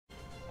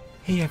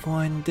Hey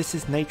everyone, this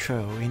is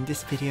Nitro. In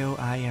this video,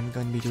 I am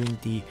going to be doing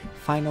the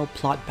final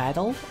plot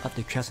battle of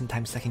the Trails in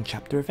Time second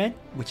chapter event,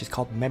 which is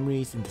called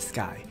Memories in the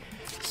Sky.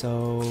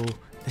 So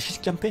let's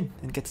just jump in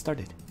and get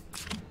started.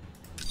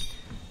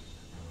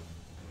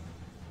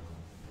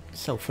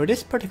 So for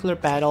this particular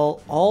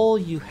battle, all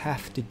you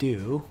have to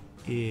do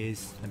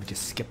is, let me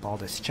just skip all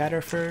this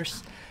chatter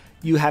first.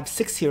 You have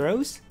 6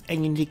 heroes,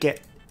 and you need to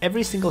get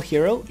every single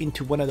hero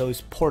into one of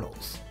those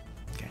portals.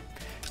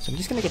 So I'm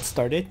just going to get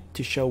started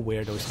to show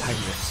where those time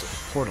rifts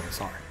or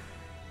portals are.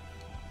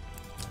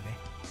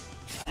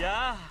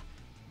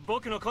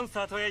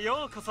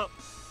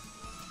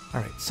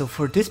 Alright, so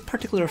for this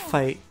particular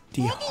fight,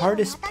 the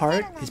hardest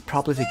part is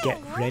probably to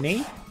get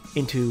Rene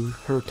into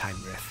her time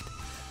rift.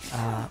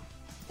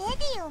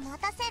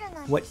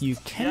 What you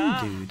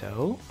can do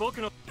though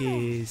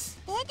is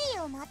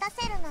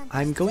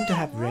I'm going to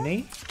have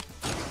Rene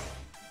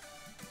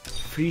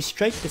free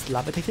strike this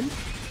Lava Titan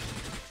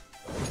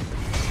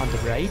on the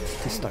right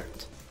to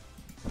start.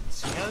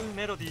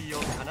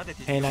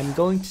 And I'm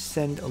going to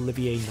send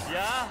Olivier north.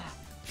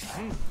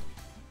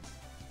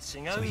 So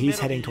he's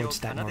heading towards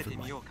that northern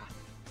one.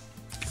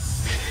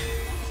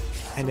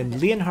 And then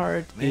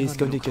Leonhard is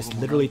going to just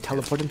literally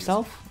teleport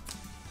himself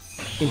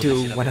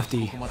into one of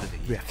the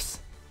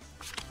rifts.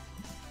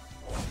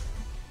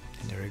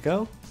 And there we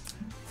go.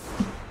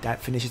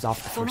 That finishes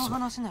off the first one.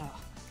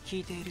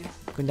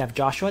 Going to have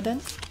Joshua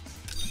then.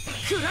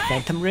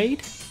 Phantom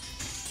Raid.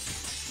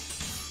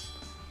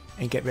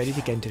 And get ready to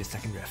get into the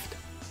second rift.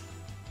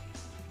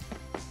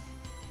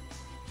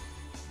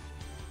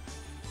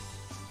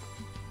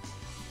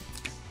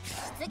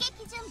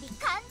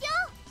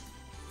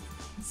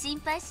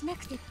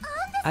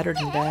 Other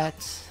than that,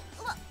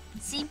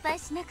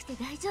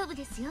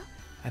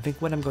 I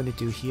think what I'm going to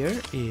do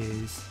here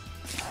is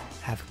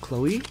have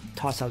Chloe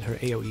toss out her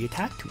AoE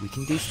attack to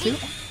weaken these two.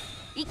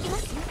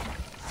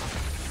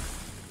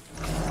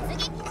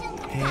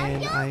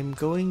 And I'm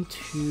going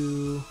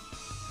to...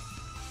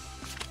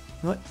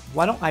 You know what?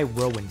 Why don't I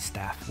Whirlwind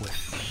Staff with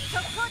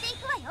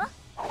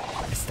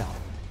Estelle?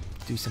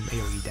 Do some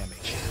AoE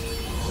damage.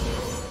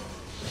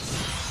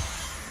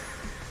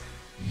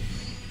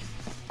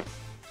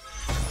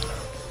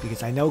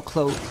 Because I know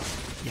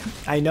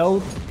I know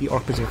the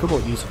Orc Berserker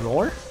will use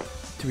Roar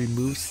to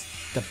remove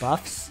the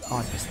buffs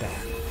on Estelle.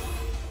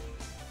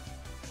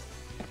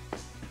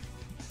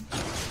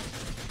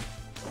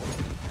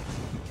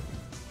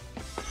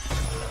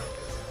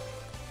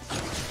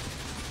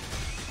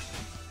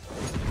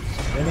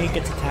 Rene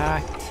gets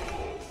attacked.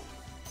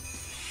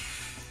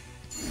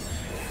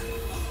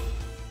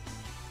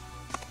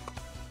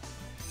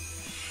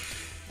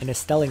 And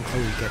Estelle and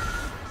Chloe get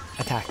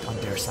attacked on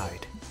their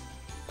side.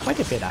 Quite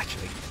a bit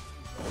actually.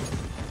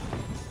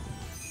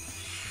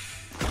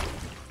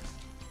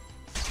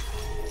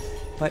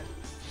 But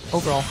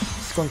overall,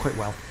 it's going quite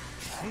well.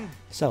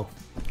 So,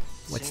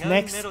 what's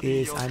next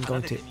is I'm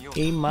going to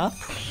aim up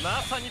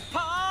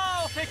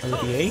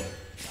Olivier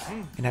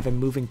and have him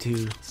move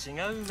into his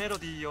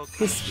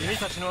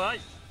rift.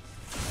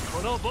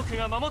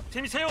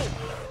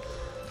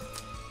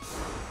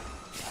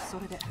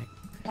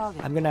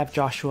 I'm gonna have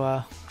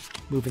Joshua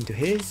move into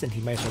his, and he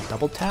might as well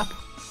double tap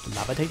the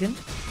Lava Titan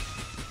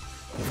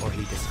before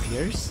he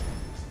disappears.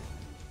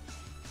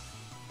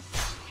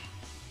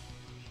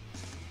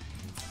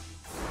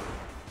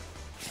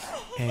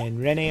 And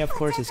Rene, of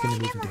course, is going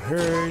to move into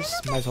hers.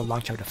 Might as well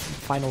launch out a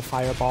final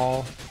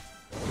fireball.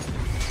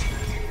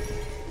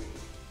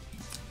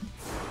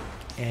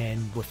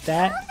 And with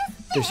that,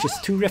 there's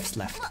just 2 rifts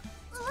left.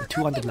 The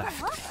 2 on the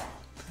left.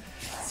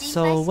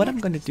 So what I'm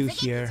going to do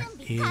here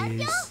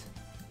is...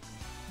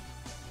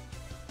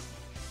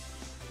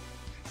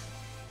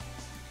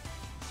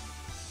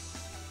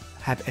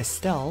 have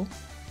Estelle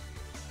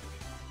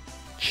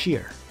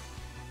cheer.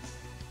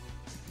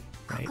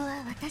 Right?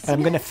 And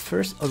I'm going to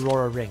first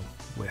Aurora Ring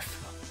with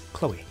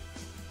Chloe.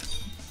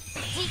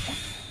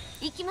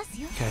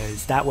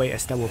 Because that way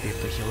Estelle will be able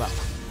to heal up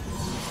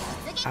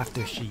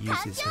after she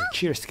uses her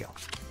cheer skill.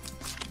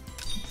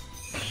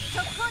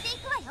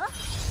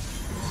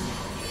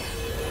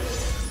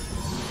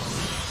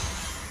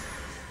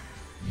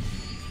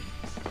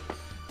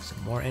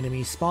 Some more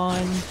enemies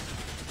spawn.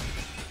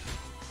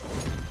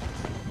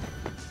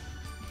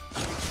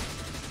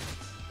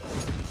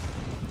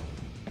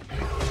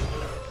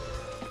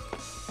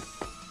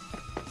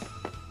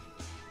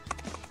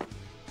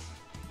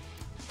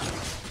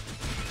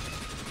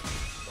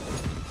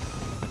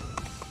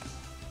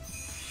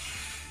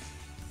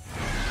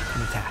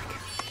 Attack.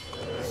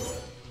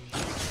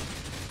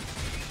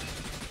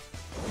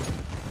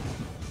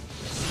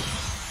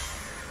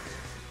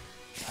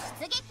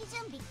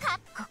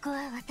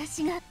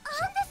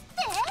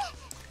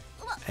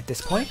 At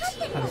this point,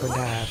 I'm going to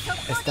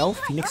have Estelle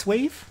Phoenix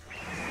Wave.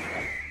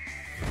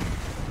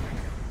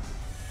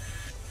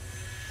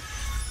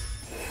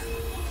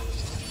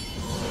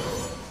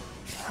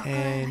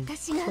 And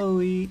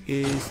Chloe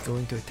is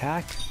going to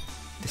attack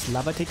this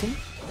Lava Titan.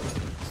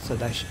 So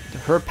that's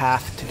her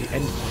path to the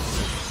end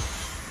point.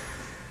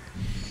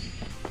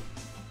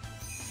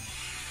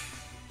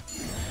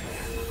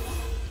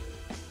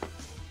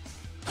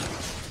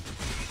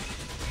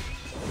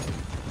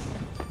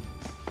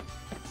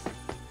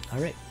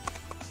 Alright.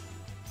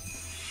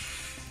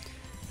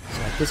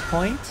 So at this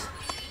point,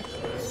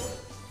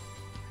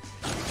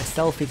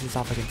 Estelle faces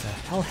off against a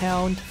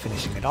Hellhound,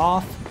 finishing it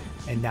off.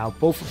 And now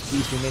both of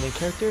these remaining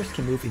characters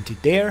can move into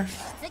their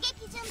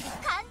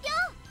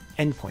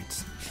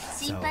endpoints.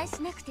 So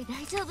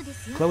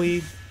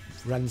Chloe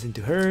runs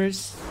into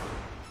hers,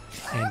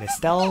 and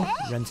Estelle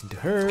runs into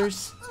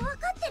hers,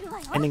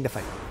 ending the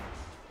fight.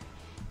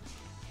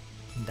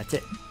 And that's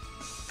it.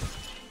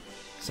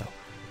 So,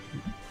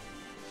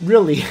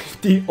 really,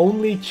 the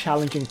only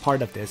challenging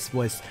part of this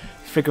was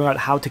figuring out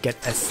how to get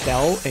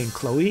Estelle and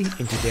Chloe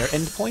into their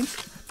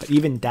endpoints, but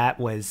even that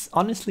was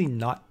honestly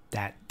not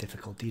that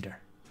difficult either.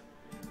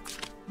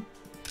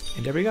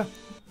 And there we go.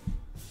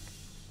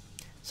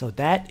 So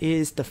that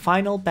is the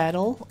final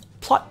battle,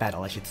 plot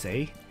battle I should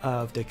say,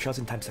 of the Trails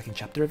in Time second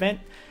chapter event.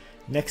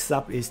 Next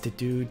up is to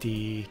do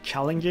the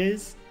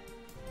challenges,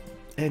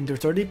 and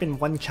there's already been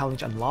one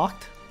challenge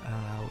unlocked,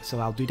 so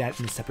I'll do that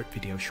in a separate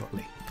video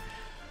shortly.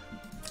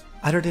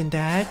 Other than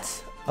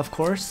that, of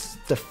course,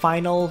 the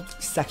final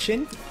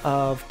section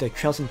of the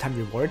Trails in Time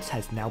rewards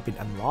has now been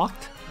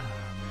unlocked.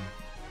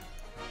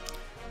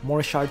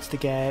 More shards to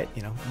get,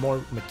 you know,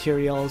 more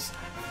materials.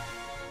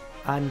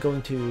 I'm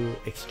going to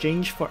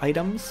exchange for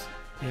items,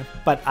 you know,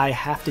 but I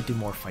have to do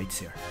more fights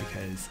here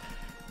because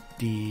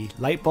the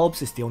light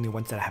bulbs is the only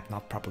ones that I have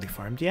not properly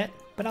farmed yet.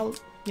 But I'll,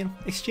 you know,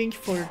 exchange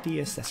for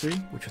the accessory,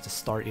 which was a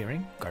star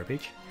earring,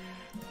 garbage.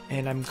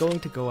 And I'm going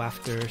to go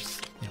after,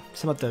 you know,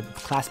 some of the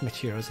class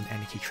materials and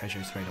anarchy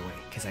treasures right away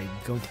because I'm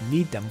going to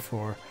need them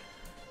for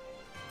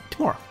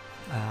tomorrow.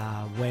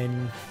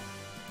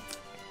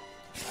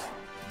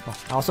 Well,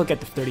 I also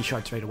get the 30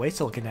 shards right away,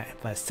 so I can have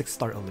a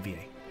 6-star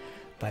Olivier.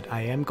 But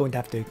I am going to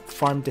have to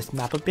farm this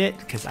map a bit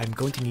because I'm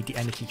going to need the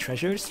energy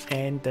treasures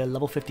and the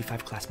level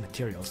 55 class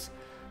materials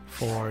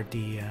for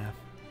the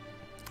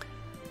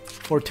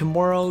for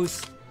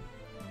tomorrow's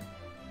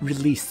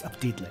release of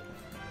Deedlit.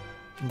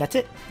 And that's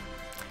it.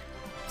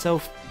 So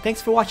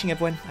thanks for watching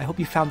everyone. I hope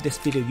you found this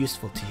video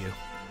useful to you.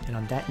 And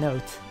on that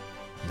note,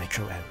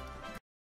 Nitro out.